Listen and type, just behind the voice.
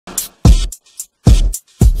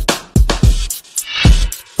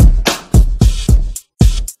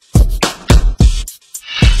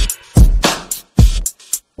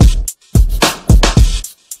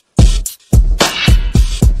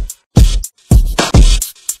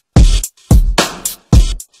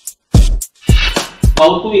how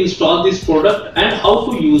to install this product and how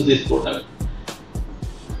to use this product.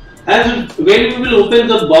 As when we will open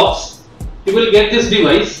the box, you will get this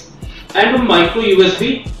device and a micro USB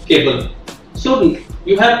cable. So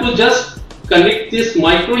you have to just connect this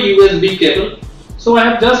micro USB cable. So I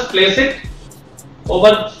have just placed it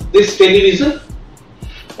over this television,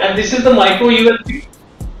 and this is the micro USB,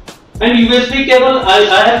 and USB cable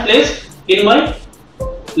I have placed in my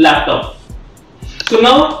laptop. So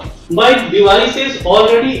now my device is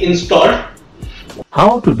already installed.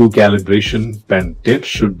 How to do calibration? Pen tip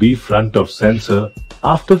should be front of sensor.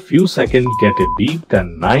 After few seconds get a beep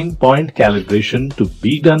and 9-point calibration to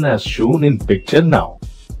be done as shown in picture now.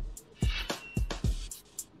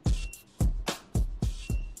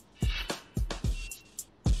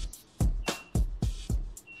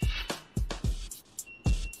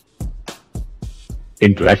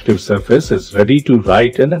 Interactive surface is ready to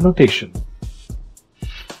write an annotation.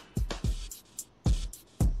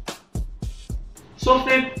 So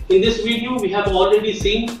friend, in this video we have already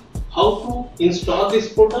seen how to install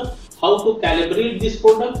this product, how to calibrate this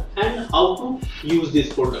product, and how to use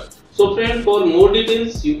this product. So friend, for more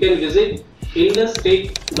details you can visit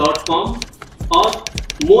induztech.com, or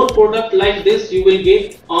more product like this you will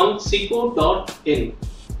get on seco.in.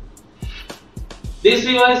 This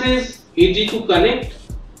device is easy to connect,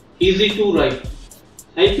 easy to write.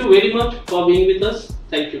 Thank you very much for being with us.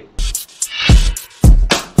 Thank you.